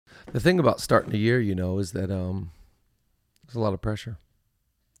The thing about starting a year, is that there's a lot of pressure.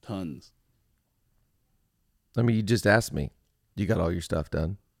 Tons. I mean, you just asked me. You got all your stuff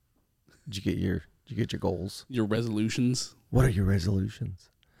done? Did you get your goals? Your resolutions? What are your resolutions?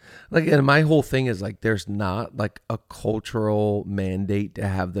 Like, and my whole thing is like, there's not like a cultural mandate to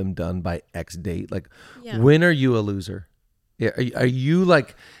have them done by X date. Like, when are you a loser? Are you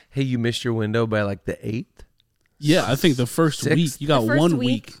like, hey, you missed your window by like the 8th? Yeah, I think the first week. You got 1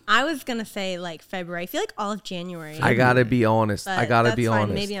 week. I was going to say like February. I feel like all of January. I got to be honest. But I got to be that's fine.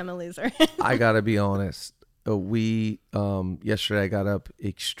 honest. Maybe I'm a loser. I got to be honest. Yesterday I got up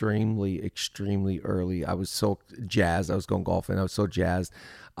extremely early. I was so jazzed. I was going golfing. I was so jazzed.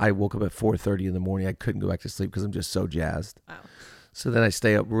 I woke up at 4:30 in the morning. I couldn't go back to sleep because I'm just so jazzed. Wow. So then I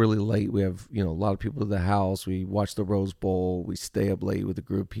stay up really late. We have, a lot of people at the house. We watch the Rose Bowl. We stay up late with a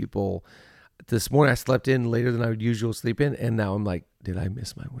group of people. This morning I slept in later than I would usually sleep in. And now I'm like, did I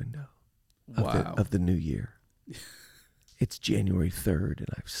miss my window of the new year? It's January 3rd and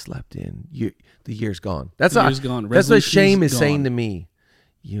I've slept in. The year's gone. That's what shame is saying to me.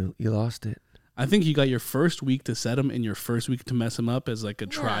 You lost it. I think you got your first week to set them and your first week to mess them up as like a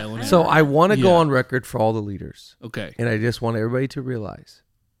trial. And so I want to go on record for all the leaders. Okay. And I just want everybody to realize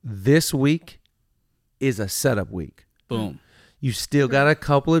this week is a setup week. Boom. You still got a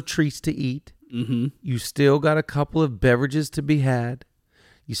couple of treats to eat. Mm-hmm. You still got a couple of beverages to be had.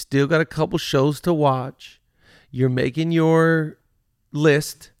 You still got a couple shows to watch. You're making your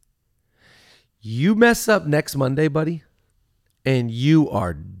list. You mess up next Monday, buddy, and you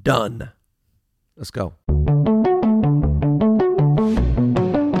are done. Let's go.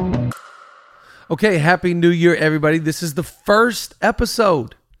 Okay, Happy New Year, everybody. This is the first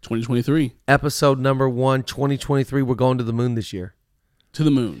episode. 2023. Episode number 1, 2023. We're going to the moon this year. To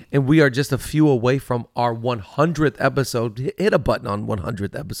the moon. And we are just a few away from our 100th episode. Hit a button on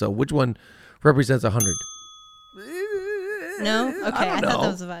 100th episode. Which one represents 100? No? Okay, I thought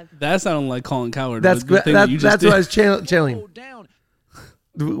that was a vibe. That sounded like Colin Coward. That's what I was channeling.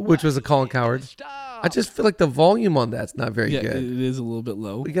 Which was a Colin Coward. I just feel like the volume on that's not very good. It is a little bit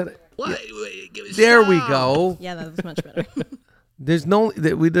low. We got it. There we go. Yeah, that was much better. There's no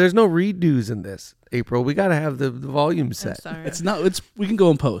redos in this, April. We got to have the volume set. I'm sorry. We can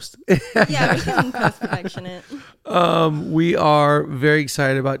go and post. Yeah, we can post-production it. We are very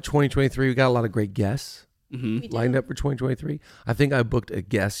excited about 2023. We got a lot of great guests lined up for 2023. I think I booked a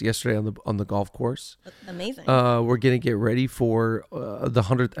guest yesterday on the golf course. Amazing. We're going to get ready for the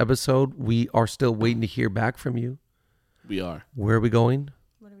 100th episode. We are still waiting to hear back from you. We are. Where are we going?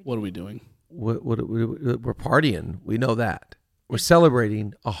 What are we doing? We're partying. We know that. We're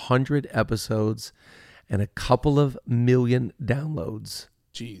celebrating 100 episodes and a couple of million downloads.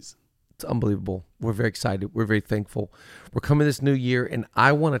 Jeez. It's unbelievable. We're very excited. We're very thankful. We're coming this new year, and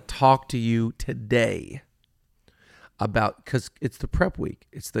I want to talk to you today about, because it's the prep week.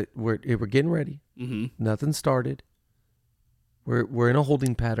 We're getting ready. Mm-hmm. Nothing started. We're in a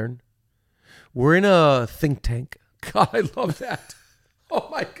holding pattern. We're in a think tank. God, I love that. Oh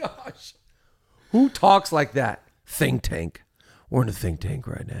my gosh. Who talks like that? Think tank. We're in a think tank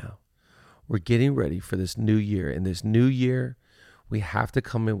right now. We're getting ready for this new year. And this new year, we have to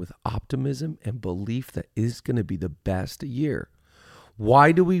come in with optimism and belief that it is going to be the best year.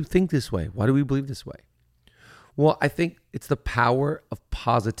 Why do we think this way? Why do we believe this way? Well, I think it's the power of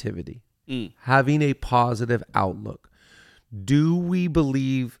positivity, having a positive outlook. Do we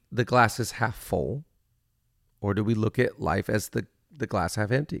believe the glass is half full, or do we look at life as the glass half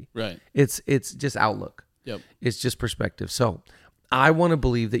empty? Right. It's just outlook. Yep. It's just perspective. So I want to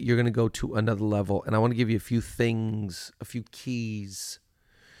believe that you're going to go to another level, and I want to give you a few things, a few keys,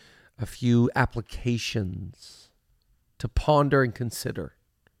 a few applications to ponder and consider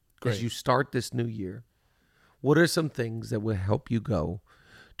as you start this new year. What are some things that will help you go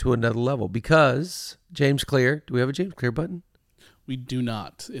to another level? Because James Clear, do we have a James Clear button? We do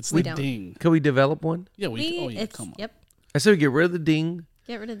not. It's the ding. Can we develop one? Yeah, come on. Yep. I said we get rid of the ding.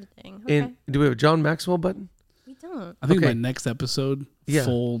 Get rid of the ding. Okay. And do we have a John Maxwell button? We don't. I think my next episode,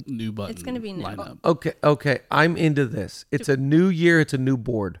 full new button. It's going to be new. Lineup. Okay. I'm into this. It's a new year. It's a new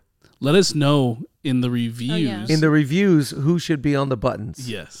board. Let us know in the reviews. Oh, yeah. In the reviews, who should be on the buttons.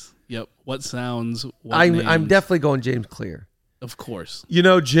 Yes. Yep. What sounds, what I'm names. definitely going James Clear. Of course.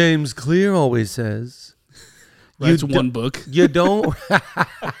 James Clear always says... Writes one book. You don't...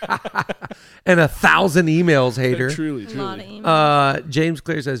 and 1,000 emails, hater. Truly. A lot of emails. James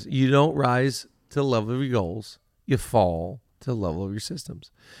Clear says, you don't rise to the level of your goals. You fall to the level of your systems.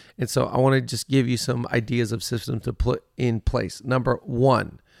 And so I want to just give you some ideas of systems to put in place. Number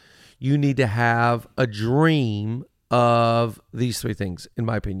 1, you need to have a dream of these three things, in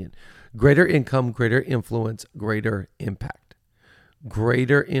my opinion: greater income, greater influence, greater impact.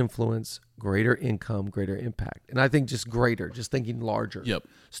 Greater influence, greater income, greater impact. And I think just greater, just thinking larger. Yep.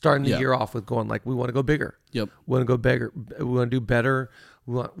 Starting the Yep. year off with going like, we want to go bigger. Yep. We want to go bigger. We want to do better.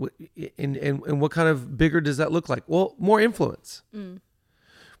 We want, and what kind of bigger does that look like? Well, more influence.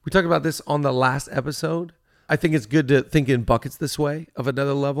 We talked about this on the last episode. I think it's good to think in buckets this way of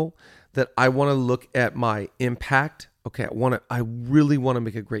another level, that I want to look at my impact. Okay, I really want to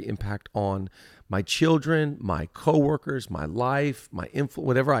make a great impact on my children, my coworkers, my life, my influence,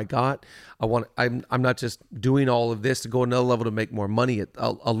 whatever I got. I'm not just doing all of this to go another level to make more money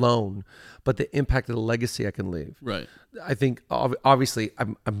alone, but the impact of the legacy I can leave. Right. I think obviously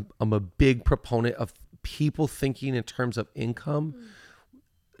I'm a big proponent of people thinking in terms of income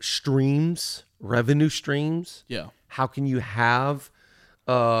streams, revenue streams. Yeah. How can you have,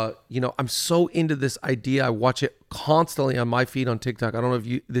 I'm so into this idea. I watch it constantly on my feed on TikTok. I don't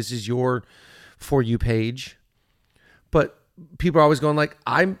know if this is your For You page, but people are always going like,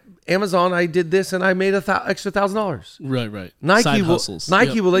 I'm Amazon. I did this and I made extra $1,000. Right. Nike Side will hustles.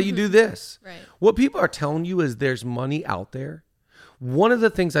 Nike Yep. will let you do this. Right. What people are telling you is there's money out there. One of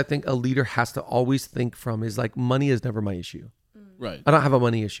the things I think a leader has to always think from is like, money is never my issue. Right. I don't have a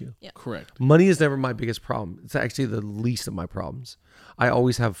money issue. Correct. Money is never my biggest problem. It's actually the least of my problems. I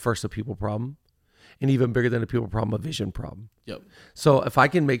always have first a people problem, and even bigger than a people problem, a vision problem. Yep. So if I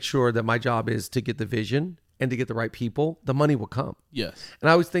can make sure that my job is to get the vision and to get the right people, the money will come. Yes. And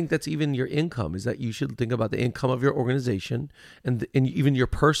I always think that's even your income, is that you should think about the income of your organization and even your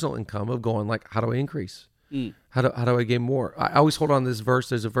personal income of going like, how do I increase? How do I gain more? I always hold on to this verse.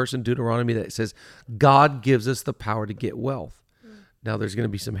 There's a verse in Deuteronomy that says, God gives us the power to get wealth. Now, there's going to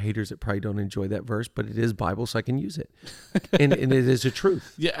be some haters that probably don't enjoy that verse, but it is Bible, so I can use it. and it is a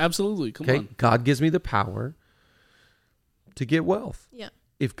truth. Yeah, absolutely. Come Okay, on. God gives me the power to get wealth. Yeah.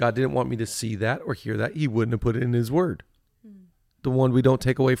 If God didn't want me to see that or hear that, he wouldn't have put it in his word. The one we don't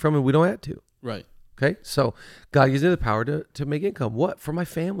take away from and we don't add to. Right. Okay, so God gives me the power to make income. What? For my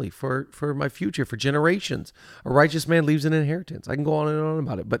family, for my future, for generations. A righteous man leaves an inheritance. I can go on and on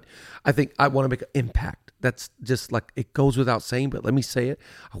about it, but I think I want to make an impact. That's just like, it goes without saying, but let me say it.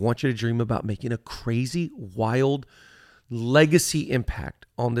 I want you to dream about making a crazy, wild legacy impact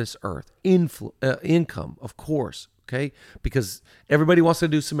on this earth. Income, of course, okay? Because everybody wants to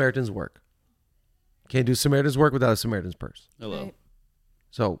do Samaritan's work. Can't do Samaritan's work without a Samaritan's purse. Hello. Right.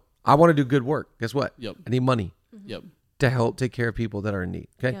 So I want to do good work. Guess what? Yep. I need money Yep. to help take care of people that are in need.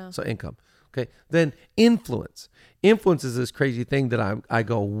 Okay. Yeah. So income. Okay. Then influence. Influence is this crazy thing that I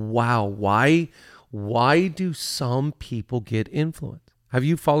go, wow, why do some people get influence? Have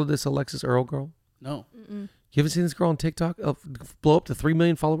you followed this Alexis Earl girl? No. You haven't seen this girl on TikTok blow up to 3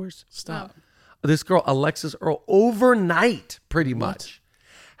 million followers? Stop. This girl, Alexis Earl, overnight, pretty much,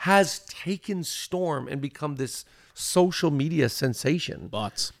 has taken storm and become this social media sensation.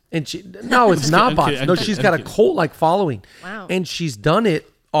 Bots. And no, it's not I'm bots. kidding, No, I'm she's kidding, got I'm a kidding. cult-like following. Wow. And she's done it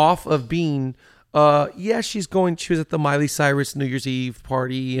off of being, she was at the Miley Cyrus New Year's Eve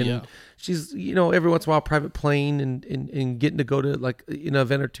party, and Yeah. she's, every once in a while, private plane and getting to go to like an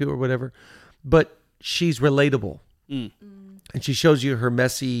event or two or whatever. But she's relatable. And she shows you her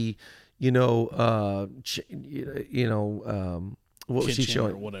messy, what was she Kitchen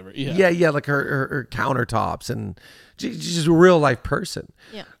showing? or whatever. Yeah. Yeah, like her countertops, and she's just a real life person.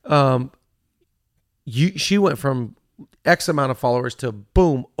 Yeah. She went from X amount of followers to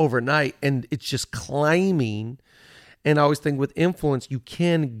boom overnight, and it's just climbing. And I always think with influence, you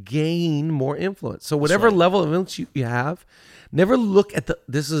can gain more influence. So whatever right. level of influence you have, never look at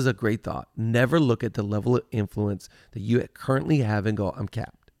this is a great thought. Never look at the level of influence that you currently have and go, I'm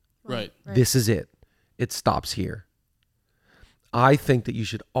capped. Right. This is it. It stops here. I think that you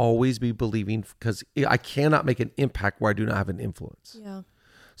should always be believing, because I cannot make an impact where I do not have an influence. Yeah.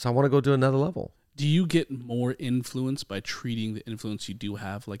 So I want to go to another level. Do you get more influence by treating the influence you do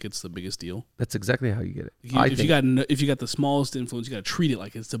have like it's the biggest deal? That's exactly how you get it. If you got the smallest influence, you got to treat it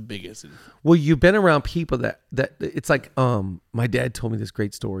like it's the biggest. Well, you've been around people that it's like, my dad told me this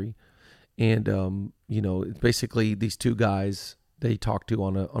great story, and basically these two guys they talked to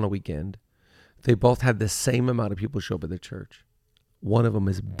on a weekend, they both had the same amount of people show up at their church. One of them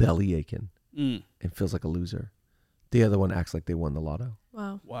is belly aching and feels like a loser. The other one acts like they won the lotto.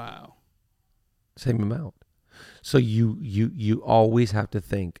 Wow. Same amount. So you always have to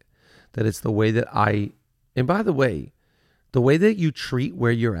think that it's the way that and by the way that you treat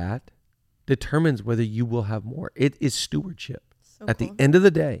where you're at determines whether you will have more. It is stewardship. So At cool. the end of the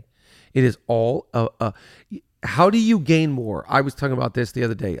day, it is all how do you gain more? I was talking about this the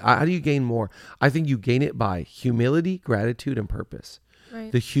other day. How do you gain more? I think you gain it by humility, gratitude, and purpose. Right.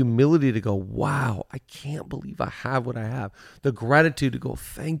 The humility to go, wow, I can't believe I have what I have. The gratitude to go,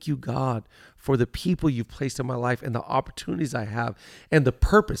 thank you, God, for the people you've placed in my life and the opportunities I have and the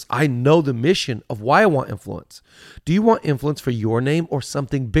purpose. I know the mission of why I want influence. Do you want influence for your name or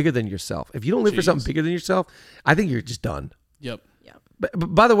something bigger than yourself? If you don't live for something bigger than yourself, I think you're just done. Yep. Yeah.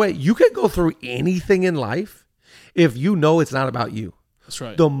 But by the way, you can go through anything in life if you know it's not about you. That's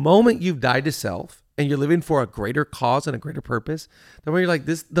right. The moment you've died to self and you're living for a greater cause and a greater purpose, then when you're like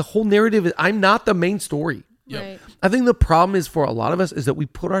this, the whole narrative is I'm not the main story. Yep. Right. I think the problem is for a lot of us is that we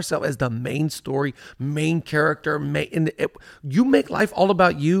put ourselves as the main story, main character, you make life all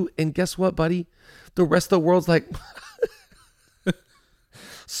about you. And guess what, buddy? The rest of the world's like,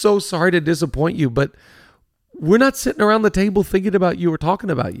 so sorry to disappoint you, but we're not sitting around the table thinking about you or talking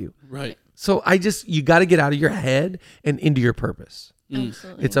about you. Right. So you got to get out of your head and into your purpose.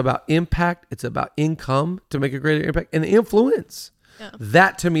 Absolutely. It's about impact. It's about income to make a greater impact and influence. Yeah.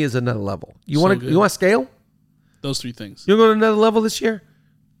 That to me is another level. You So want good. to scale? Those three things. You'll go to another level this year?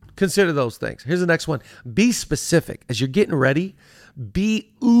 Consider those things. Here's the next one. Be specific. As you're getting ready,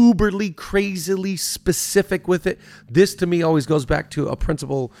 be uberly, crazily specific with it. This to me always goes back to a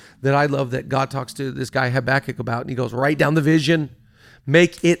principle that I love that God talks to this guy Habakkuk about. And he goes, write down the vision.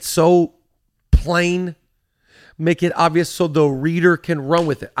 Make it so plain. Make it obvious so the reader can run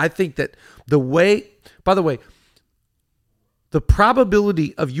with it. I think that by the way, the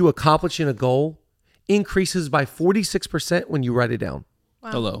probability of you accomplishing a goal increases by 46% when you write it down.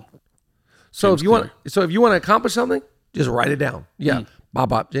 Wow. Hello. So James if you want to accomplish something, just write it down. Yeah.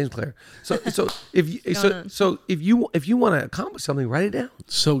 Bob, James Clare. So if you want to accomplish something, write it down.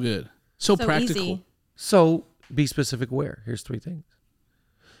 So good. So practical. Easy. So be specific where. Here's 3 things.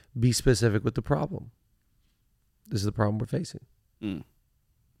 Be specific with the problem. This is the problem we're facing. Mm.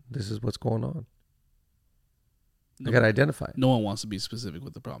 This is what's going on. No, I got to identify it. no one wants to be specific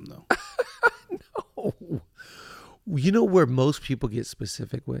with the problem, though. Oh. You know where most people get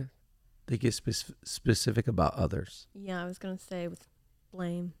specific with? They get specific about others. Yeah, I was gonna say with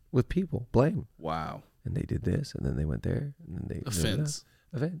blame. With people. Blame. Wow. And they did this, and then they went there, and then they... Offense.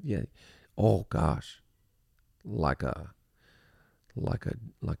 Offense, yeah. Oh, gosh. Like a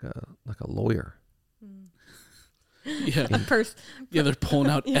lawyer. Yeah. First. Yeah, they're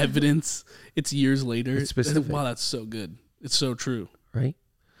pulling out evidence. It's years later. It's specific. Wow, that's so good. It's so true. Right?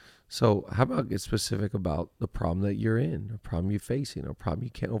 So how about get specific about the problem that you're in, or problem you're facing, or problem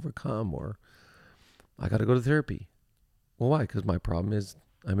you can't overcome, or I got to go to therapy. Well, why? Because my problem is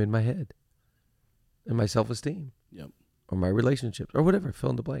I'm in my head and my self-esteem Yep. or my relationships or whatever,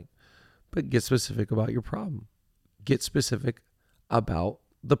 fill in the blank. But get specific about your problem. Get specific about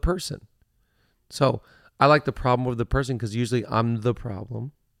the person. So I like the problem of the person because usually I'm the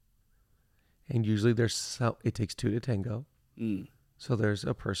problem. And usually it takes 2 to tango. Mm. So there's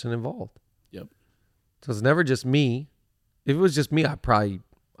a person involved. Yep. So it's never just me. If it was just me, I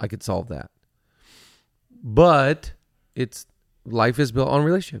could solve that. But life is built on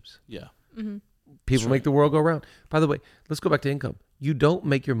relationships. Yeah. Mm-hmm. People make the world go round. By the way, let's go back to income. You don't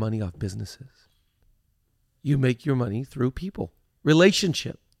make your money off businesses. You make your money through people.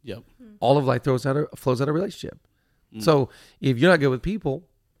 Relationship. Yep. All of life flows out of relationship. So if you're not good with people,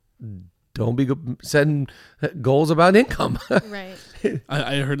 don't be setting goals about income. Right.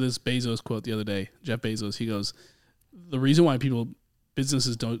 I heard this Bezos quote the other day. Jeff Bezos. He goes, "The reason why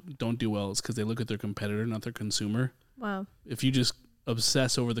businesses don't do well is because they look at their competitor, not their consumer. Wow. If you just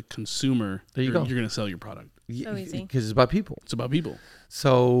obsess over the consumer, There you you're go. going to sell your product. So easy. Because it's about people. It's about people.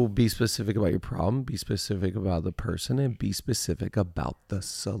 So be specific about your problem, be specific about the person, and be specific about the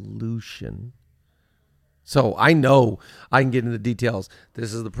solution. So I know I can get into the details.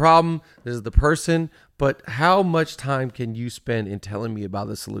 This is the problem, this is the person, but how much time can you spend in telling me about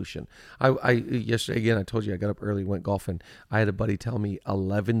the solution? Yesterday, again, I told you I got up early, went golfing. I had a buddy tell me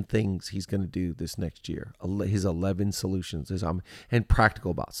 11 things he's going to do this next year. His 11 solutions. And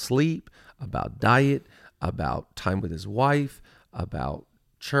practical about sleep, about diet, about time with his wife, about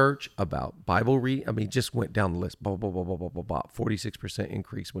church, about Bible reading. I mean, just went down the list. Blah, blah, blah, blah, blah, blah, blah. 46%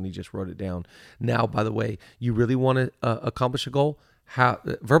 increase when he just wrote it down. Now, by the way, you really want to accomplish a goal?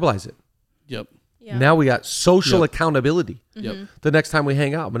 Verbalize it. Yep. Yeah. Now we got social Yep. accountability. Yep. The next time we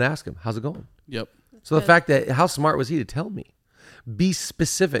hang out, I'm going to ask him, how's it going? Yep. So the good. fact that how smart was he to tell me? Be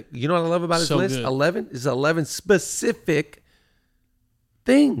specific. You know what I love about his So list? good. 11 is 11 specific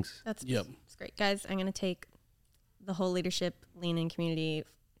things. That's Yep. great. Guys, I'm going to take the whole leadership lean in community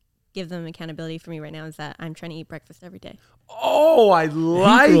give them accountability for me right now is that I'm trying to eat breakfast every day. Oh, I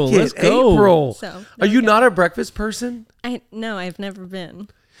like April, it. let's go. April. So Are there you we go. not a breakfast person? No, I've never been.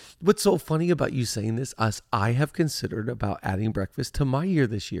 What's so funny about you saying this? I have considered about adding breakfast to my year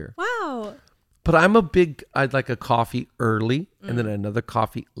this year. Wow. But I'd like a coffee early and then another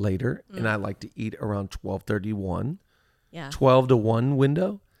coffee later. And I like to eat around 12:31, Yeah. 12 to 1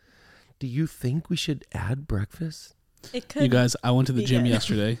 window. Do you think we should add breakfast? It could. You guys, I went to the be gym good.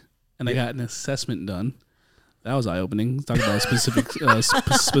 yesterday and I got an assessment done. That was eye opening. Talking about specific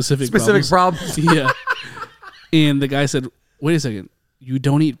specific Specific problems. problems. Yeah. And the guy said, "Wait a second. You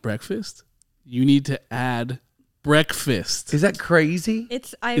don't eat breakfast? You need to add breakfast." Is that crazy?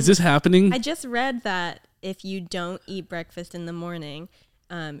 Is this happening? I just read that if you don't eat breakfast in the morning,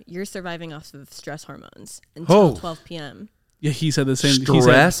 you're surviving off of stress hormones until 12 p.m. Yeah, he said the same. He said,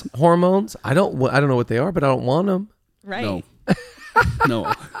 Stress hormones? I don't know what they are, but I don't want them. Right. no,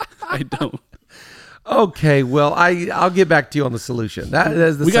 no, I don't. Okay, well, I'll get back to you on the solution. That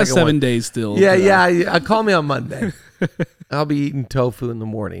is the We got second 7 one. days still. Yeah, for that. yeah. Call me on Monday. I'll be eating tofu in the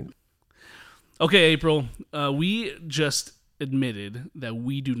morning. Okay, April. We just admitted that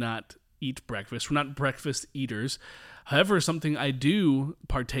we do not eat breakfast. We're not breakfast eaters. However, something I do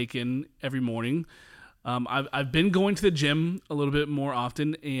partake in every morning. I've been going to the gym a little bit more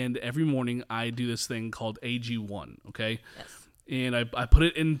often, and every morning I do this thing called AG1. Okay. Yes. And I put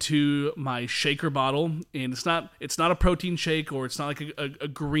it into my shaker bottle, and it's not a protein shake or it's not like a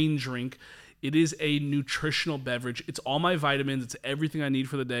green drink. It is a nutritional beverage. It's all my vitamins. It's everything I need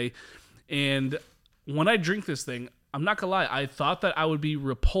for the day. And when I drink this thing, I'm not gonna lie, I thought that I would be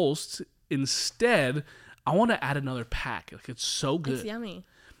repulsed. Instead, I want to add another pack. Like, it's so good. It's yummy.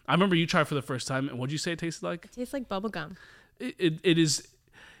 I remember you tried for the first time, and what'd you say it tasted like? It tastes like bubble gum. It is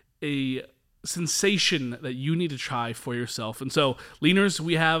a sensation that you need to try for yourself. And so, leaners,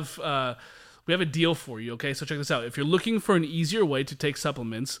 we have a deal for you. Okay, so check this out. If you're looking for an easier way to take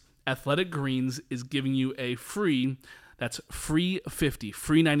supplements, Athletic Greens is giving you a free. That's free 50,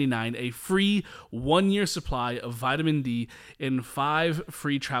 free 99, a free 1-year supply of vitamin D in 5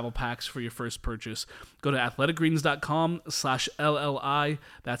 free travel packs for your first purchase. Go to athleticgreens.com/LLI.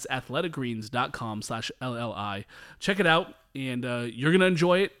 That's athleticgreens.com/LLI. Check it out, and you're going to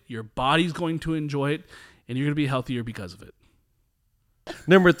enjoy it. Your body's going to enjoy it, and you're going to be healthier because of it.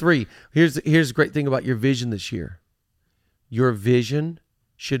 Number 3, here's the great thing about your vision this year. Your vision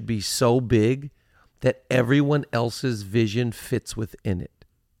should be so big that everyone else's vision fits within it.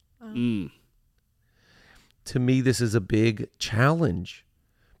 Mm. To me, this is a big challenge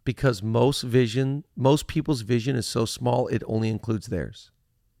because most people's vision is so small, it only includes theirs.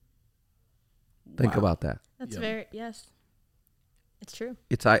 Think Wow. about that. That's Yum. yes. It's true.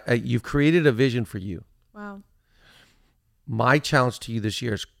 It's you've created a vision for you. Wow. My challenge to you this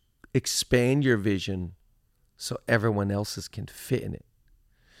year is expand your vision so everyone else's can fit in it.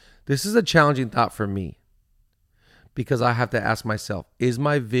 This is a challenging thought for me because I have to ask myself, is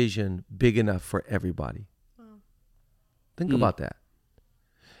my vision big enough for everybody? Wow. Think about that.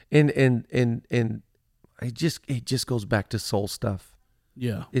 And it just goes back to soul stuff.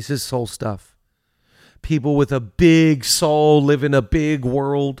 Yeah. It's just soul stuff. People with a big soul live in a big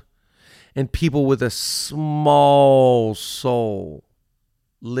world, and people with a small soul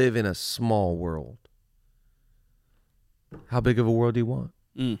live in a small world. How big of a world do you want?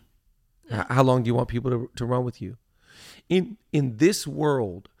 Mm. How long do you want people to run with you? In this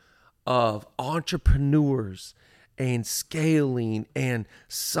world of entrepreneurs and scaling and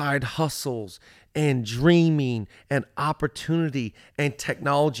side hustles and dreaming and opportunity and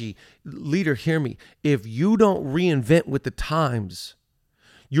technology, leader, hear me. If you don't reinvent with the times,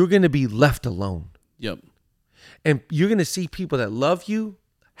 you're going to be left alone. Yep. And you're going to see people that love you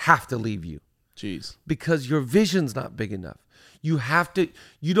have to leave you Jeez. because your vision's not big enough. You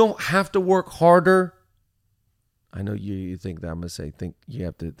don't have to work harder. I know you think that I'm going to say you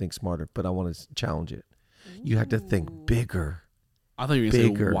have to think smarter, but I want to challenge it. You have to think bigger. I thought you were going to say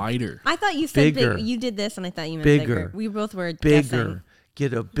Bigger. wider. I thought you said Bigger. big. You did this, and I thought you meant Bigger. bigger. We both were guessing. Bigger.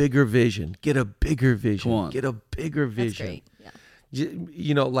 Get a bigger vision. Get a bigger vision. Come on. Get a bigger That's vision. great. Yeah.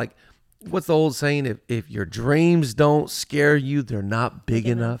 You know, like, what's the old saying? If your dreams don't scare you, they're not big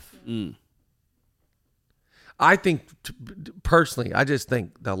enough. Mm. I think, personally, I just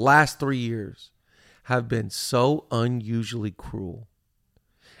think the last 3 years have been so unusually cruel.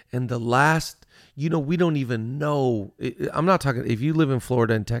 And the last, we don't even know. I'm not talking, if you live in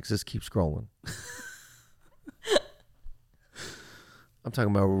Florida and Texas, keep scrolling. I'm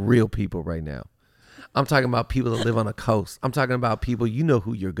talking about real people right now. I'm talking about people that live on the coast. I'm talking about people, you know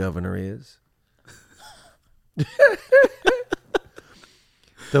who your governor is.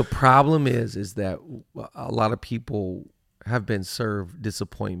 The problem is that a lot of people have been served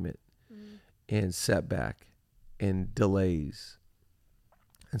disappointment and setback and delays.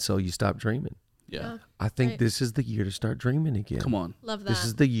 And so you stop dreaming. Yeah. I think Right. this is the year to start dreaming again. Come on. Love that. This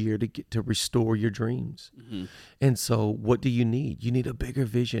is the year to get to restore your dreams. Mm-hmm. And so what do you need? You need a bigger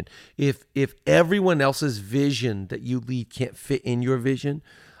vision. If everyone else's vision that you lead can't fit in your vision,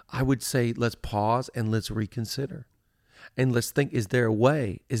 I would say let's pause and let's reconsider. And let's think, is there a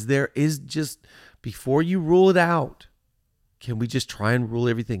way? Is just before you rule it out, can we just try and rule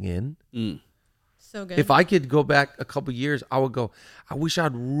everything in? So good. If I could go back a couple years, I would go, I wish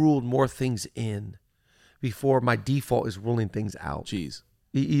I'd ruled more things in before my default is ruling things out. Jeez.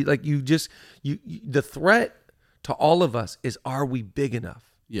 Like the threat to all of us is, are we big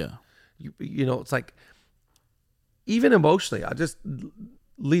enough? Yeah. You know, it's like, even emotionally,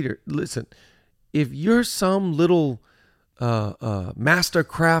 leader, listen, if you're some little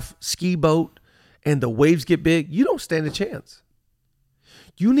mastercraft ski boat and the waves get big, you don't stand a chance.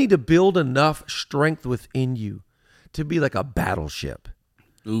 You need to build enough strength within you to be like a battleship.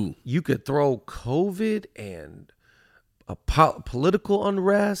 Ooh. You could throw COVID and a political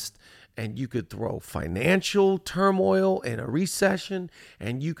unrest, and you could throw financial turmoil and a recession,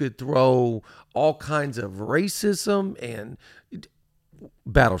 and you could throw all kinds of racism and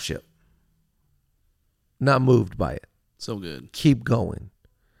battleship. Not moved by it. So good. Keep going.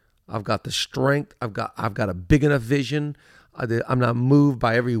 I've got the strength. I've got a big enough vision. I'm not moved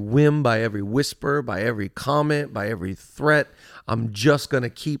by every whim, by every whisper, by every comment, by every threat. I'm just going to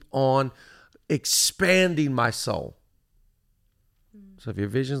keep on expanding my soul. So if your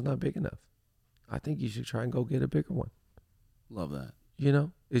vision's not big enough, I think you should try and go get a bigger one. Love that. You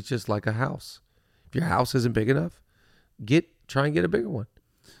know, it's just like a house. If your house isn't big enough, try and get a bigger one.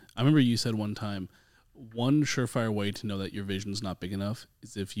 I remember you said one time, one surefire way to know that your vision's not big enough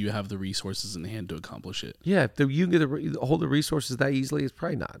is if you have the resources in hand to accomplish it. Yeah, if you can hold the resources that easily, it's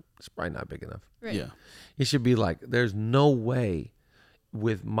probably not big enough. Right. Yeah. It should be like, there's no way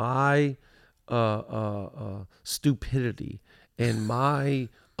with my stupidity and my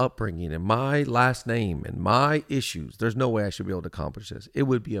upbringing and my last name and my issues, there's no way I should be able to accomplish this. It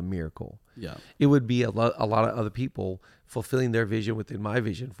would be a miracle. Yeah. It would be a lot of other people fulfilling their vision within my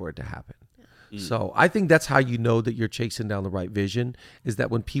vision for it to happen. So I think that's how you know that you're chasing down the right vision, is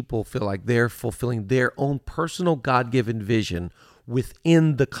that when people feel like they're fulfilling their own personal God-given vision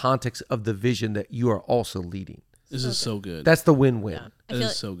within the context of the vision that you are also leading. This is so good. That's the win-win. Yeah. That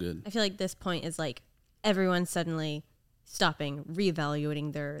is so good. I feel like this point is like everyone suddenly stopping,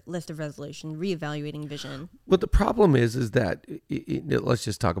 reevaluating their list of resolution, reevaluating vision. But the problem is that let's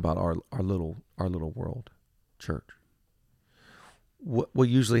just talk about our little world, church. What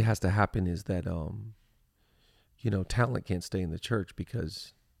usually has to happen is that talent can't stay in the church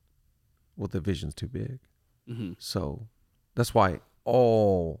because the vision's too big. Mm-hmm. So that's why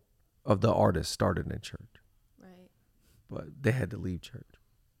all of the artists started in church, Right. but they had to leave church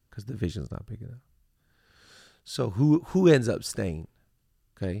because the vision's not big enough. So who ends up staying?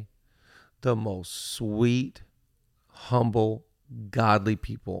 Okay, the most sweet, humble, godly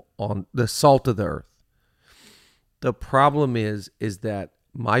people on the salt of the earth. The problem is that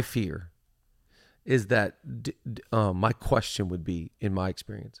my fear is that my question would be, in my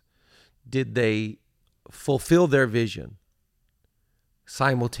experience, did they fulfill their vision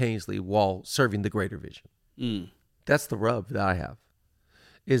simultaneously while serving the greater vision? That's the rub that I have,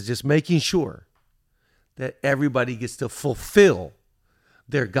 is just making sure that everybody gets to fulfill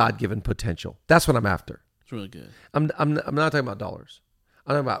their God-given potential. That's what I'm after. It's really good. I'm not talking about dollars.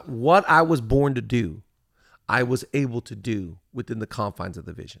 I'm talking about what I was born to do, I was able to do within the confines of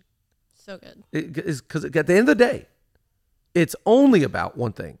the vision. So good. Because at the end of the day, it's only about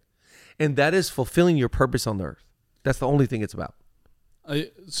one thing, and that is fulfilling your purpose on the earth. That's the only thing it's about.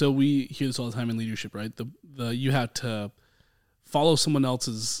 So we hear this all the time in leadership, right? You have to follow someone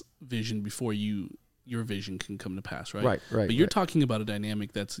else's vision before your vision can come to pass, right? Right. But you're talking about a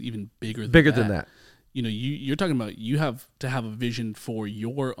dynamic that's even bigger Than that. You know, you're talking about you have to have a vision for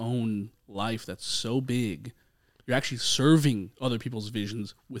your own life that's so big. You're actually serving other people's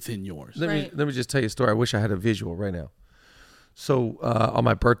visions within yours. Let me just tell you a story. I wish I had a visual right now. So on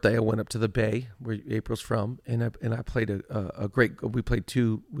my birthday, I went up to the Bay, where April's from, and I played a great. We played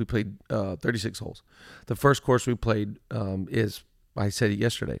 36 holes. The first course we played is, I said it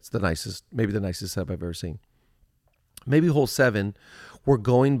yesterday, it's maybe the nicest setup I've ever seen. Maybe hole 7, we're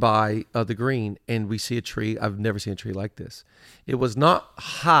going by the green and we see a tree. I've never seen a tree like this. It was not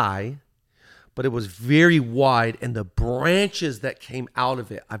high, but it was very wide, and the branches that came out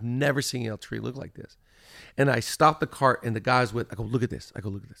of it, I've never seen a tree look like this. And I stopped the cart, and the guy's with. I go, look at this. I go,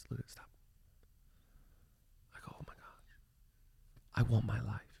 look at this. Look at this. Stop. I go, oh my gosh. I want my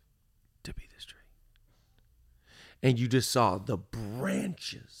life to be this tree. And you just saw the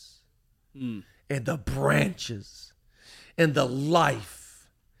branches and the branches and the life.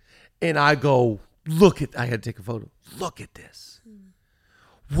 And I go, I had to take a photo. Look at this.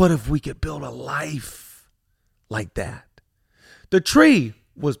 What if we could build a life like that? The tree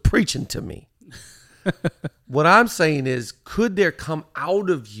was preaching to me. What I'm saying is, could there come out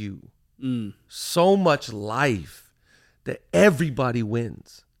of you so much life that everybody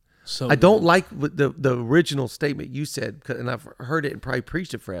wins? So I don't like the original statement you said, and I've heard it and probably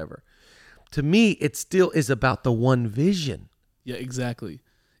preached it forever. To me, it still is about the one vision. Yeah, exactly.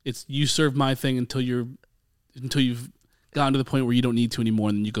 It's you serve my thing until you've gotten to the point where you don't need to anymore,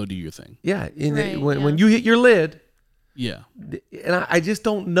 and then you go do your thing. Yeah, Right, when you hit your lid, Yeah, and I just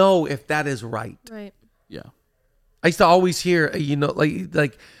don't know if that is right. Right. yeah, I used to always hear,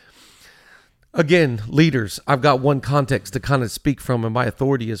 like again, leaders. I've got one context to kind of speak from, and my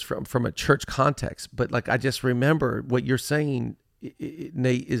authority is from a church context. But like, I just remember what you're saying,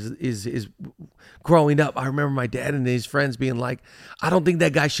 Nate, is growing up. I remember my dad and his friends being like, "I don't think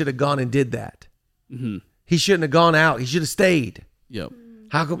that guy should have gone and did that. mm-hmm. He shouldn't have gone out. He should have stayed. Yep,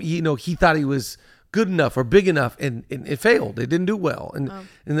 How come he thought he was good enough or big enough, and it failed. It didn't do well, and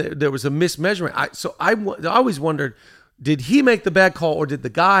there was a mismeasurement. I always wondered, did he make the bad call, or did the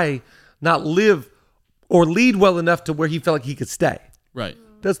guy not live or lead well enough to where he felt like he could stay? right.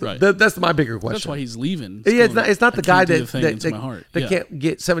 That's Right. that's my bigger question. That's why he's leaving. Yeah, it's not the guy that can't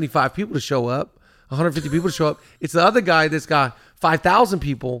get 75 people to show up, 150 people to show up. It's the other guy that's got 5,000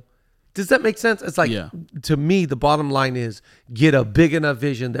 people. Does that make sense? It's like, to me, the bottom line is get a big enough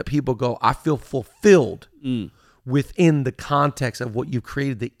vision that people go, I feel fulfilled within the context of what you've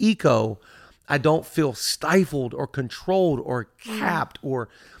created, the eco. I don't feel stifled or controlled or capped or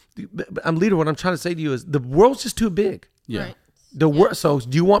I'm leader. What I'm trying to say to you is the world's just too big. Yeah, Right. So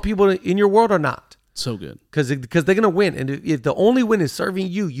do you want people in your world or not? so good. Because they're going to win. And if the only win is serving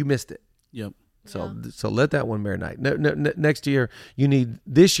you, you missed it. Yep. So let that one marinate. Next year, you need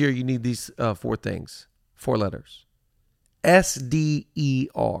these 4 things, 4 letters.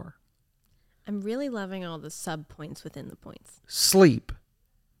 SDER. I'm really loving all the sub points within the points. Sleep,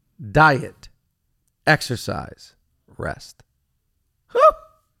 diet, exercise, rest. Huh.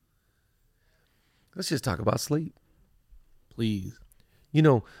 Let's just talk about sleep. Please.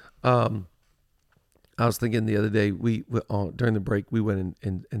 I was thinking the other day, we during the break, we went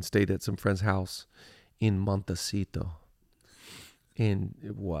and stayed at some friend's house in Montecito. And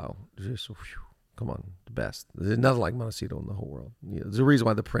wow, just come on, the best. There's nothing like Montecito in the whole world. There's a reason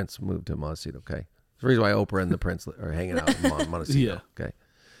why the Prince moved to Montecito, okay? There's a reason why Oprah and the Prince are hanging out in Montecito, okay?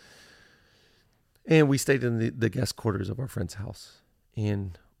 And we stayed in the guest quarters of our friend's house.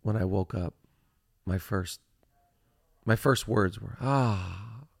 And when I woke up, my first words were,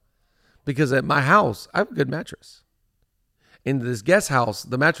 because at my house, I have a good mattress. In this guest house,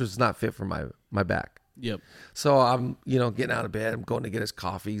 the mattress is not fit for my back. Yep. So I'm, getting out of bed. I'm going to get us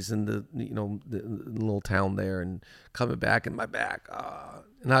coffees in the little town there and coming back in my back.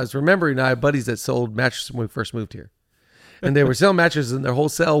 And I was remembering I had buddies that sold mattresses when we first moved here. And they were selling mattresses, and their whole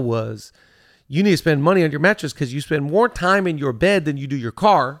sell was, you need to spend money on your mattress because you spend more time in your bed than you do your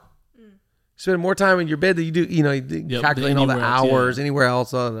car. You spend more time in your bed than you do, calculating all the hours, anywhere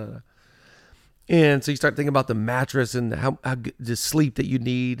else. And so you start thinking about the mattress and how the sleep that you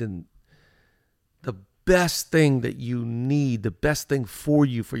need, and the best thing that you need, the best thing for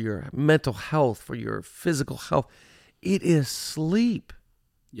you, for your mental health, for your physical health, it is sleep.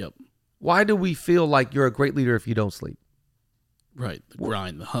 Yep. Why do we feel like you're a great leader if you don't sleep? Right. The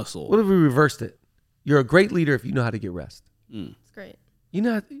grind, the hustle. What if we reversed it? You're a great leader if you know how to get rest. It's great.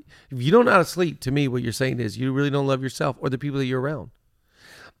 If you don't know how to sleep, to me, what you're saying is you really don't love yourself or the people that you're around.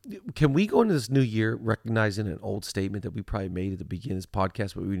 Can we go into this new year recognizing an old statement that we probably made at the beginning of this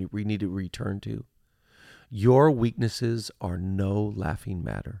podcast, but we need to return to? Your weaknesses are no laughing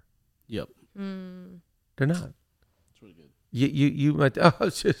matter. Yep. They're not. That's really good. You might,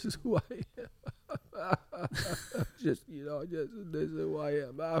 it's just who I am. Just this is who I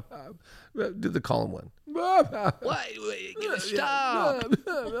am. Do the Colin one. Wait, stop.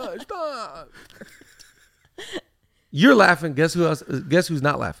 Stop. You're laughing. Guess who else? Guess who's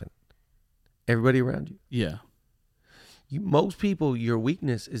not laughing? Everybody around you. Yeah. Most people, your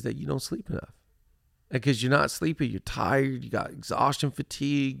weakness is that you don't sleep enough. Because you're not sleepy, you're tired, you got exhaustion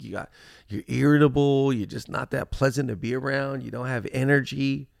fatigue, you're irritable, you're just not that pleasant to be around, you don't have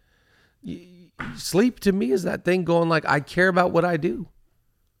energy. Sleep to me is that thing going like, I care about what I do.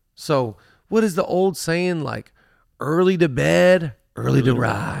 So What is the old saying? Like, early to bed, early to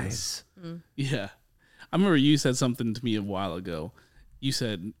rise. Yeah. I remember you said something to me a while ago. You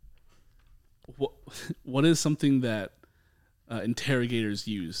said, what is something that interrogators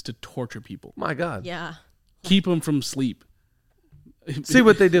use to torture people? My God. Yeah. Keep them from sleep. See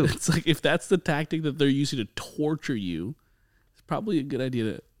what they do. It's like, if that's the tactic that they're using to torture you, it's probably a good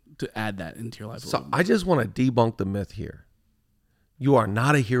idea to add that into your life. So I just want to debunk the myth here. You are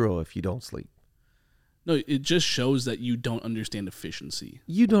not a hero if you don't sleep. No, it just shows that you don't understand efficiency.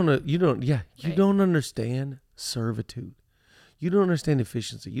 You don't understand servitude. You don't understand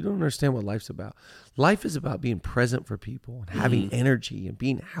efficiency. You don't understand what life's about. Life is about being present for people and having energy and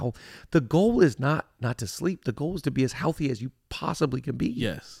being healthy. The goal is not to sleep. The goal is to be as healthy as you possibly can be.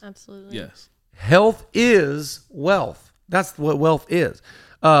 Yes. Absolutely. Yes. Health is wealth. That's what wealth is.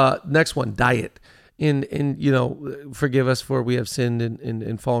 Next one, diet. Forgive us for we have sinned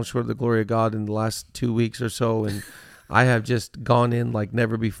and fallen short of the glory of God in the last 2 weeks or so. And I have just gone in like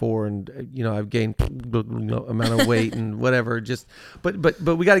never before. And, I've gained amount of weight and whatever. But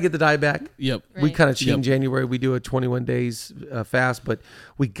we got to get the diet back. Yep. Right. We kind of cheat in January. We do a 21 days fast, but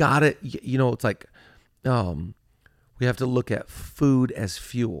we got it. It's like, we have to look at food as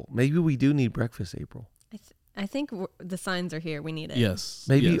fuel. Maybe we do need breakfast, April. I think the signs are here. We need it. Yes.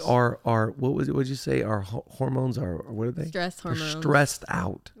 Maybe yes. our what was it? What did you say? Our hormones are, what are they? Stress They're hormones. stressed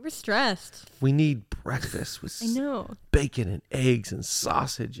out. We're stressed. We need breakfast with I know. bacon and eggs and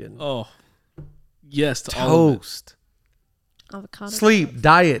sausage and Oh, yes. To all of it. toast. Avocado. Sleep,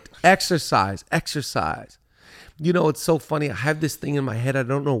 diet, exercise. It's so funny. I have this thing in my head. I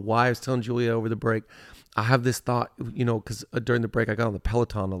don't know why. I was telling Julia over the break. I have this thought, because during the break I got on the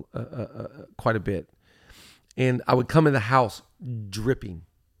Peloton quite a bit. And I would come in the house dripping,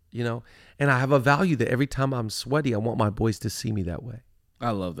 and I have a value that every time I'm sweaty, I want my boys to see me that way.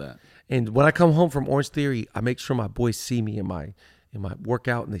 I love that. And when I come home from Orange Theory, I make sure my boys see me in my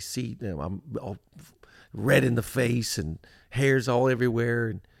workout, and they see I'm all red in the face and hair's all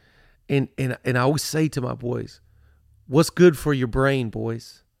everywhere. And I always say to my boys, "What's good for your brain,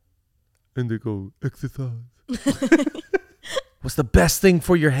 boys?" And they go, "Exercise." What's the best thing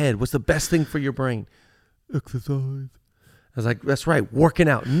for your head? What's the best thing for your brain? Exercise. I was like, that's right, working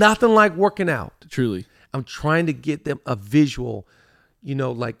out. Nothing like working out. Truly. I'm trying to get them a visual.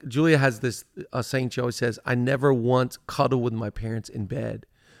 Like Julia has this saying she always says, I never once cuddled with my parents in bed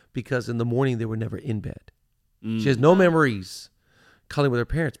because in the morning they were never in bed. She has no memories cuddling with her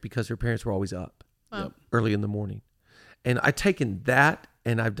parents because her parents were always up early in the morning. And I've taken that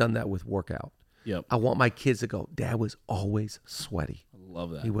and I've done that with workout. Yep. I want my kids to go, Dad was always sweaty.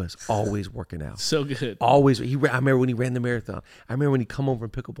 Love that. He was always working out. So good. Always. I remember when he ran the marathon. I remember when he come home from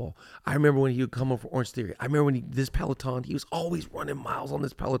pickleball. I remember when he would come home from Orange Theory. I remember when this Peloton, he was always running miles on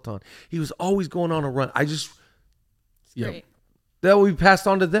this Peloton. He was always going on a run. Great. That we passed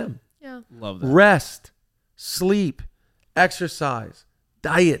on to them. Yeah. Love that. Rest, sleep, exercise,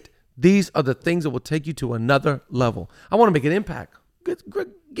 diet. These are the things that will take you to another level. I want to make an impact.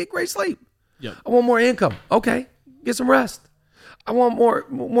 Get great sleep. Yep. I want more income. Okay. Get some rest. I want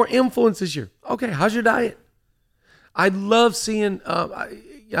more influence this year. Okay, how's your diet? I love seeing, I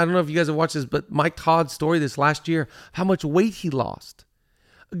don't know if you guys have watched this, but Mike Todd's story this last year, how much weight he lost.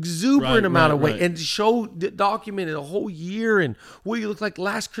 Exuberant amount of weight. Right. And documented a whole year and what you look like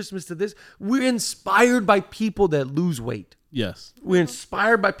last Christmas to this. We're inspired by people that lose weight. Yes. We're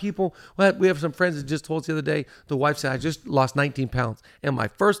inspired by people. We have some friends that just told us the other day, the wife said, I just lost 19 pounds. And my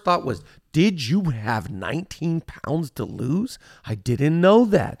first thought was, did you have 19 pounds to lose? I didn't know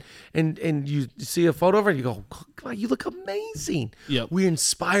that. And you see a photo of her and you go, God, you look amazing. Yep. We're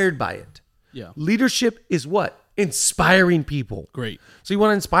inspired by it. Yeah. Leadership is what? Inspiring people. Great. So you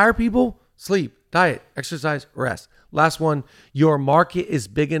want to inspire people? Sleep, diet, exercise, rest. Last one, your market is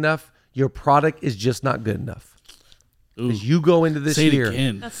big enough. Your product is just not good enough. As you go into this Say it year,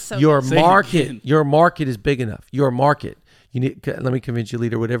 again. That's so your good. Say it again. market is big enough. Your market. Let me convince you,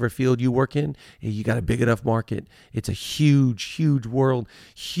 leader, whatever field you work in, you got a big enough market. It's a huge, huge world,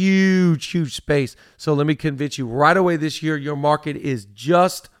 huge space. So let me convince you right away this year, your market is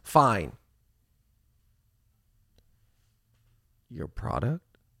just fine. Your product,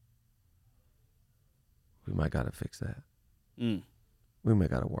 we might got to fix that. We might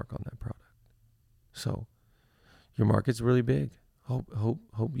got to work on that product. So your market's really big.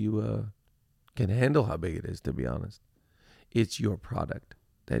 Hope you can handle how big it is, to be honest. It's your product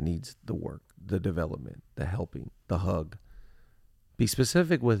that needs the work, the development, the helping, the hug. Be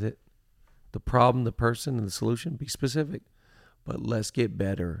specific with it. The problem, the person, and the solution, be specific. But let's get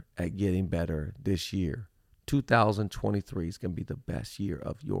better at getting better this year. 2023 is going to be the best year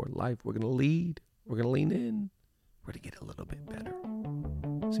of your life. We're going to lead. We're going to lean in. We're going to get a little bit better.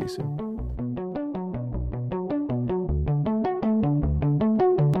 See you soon.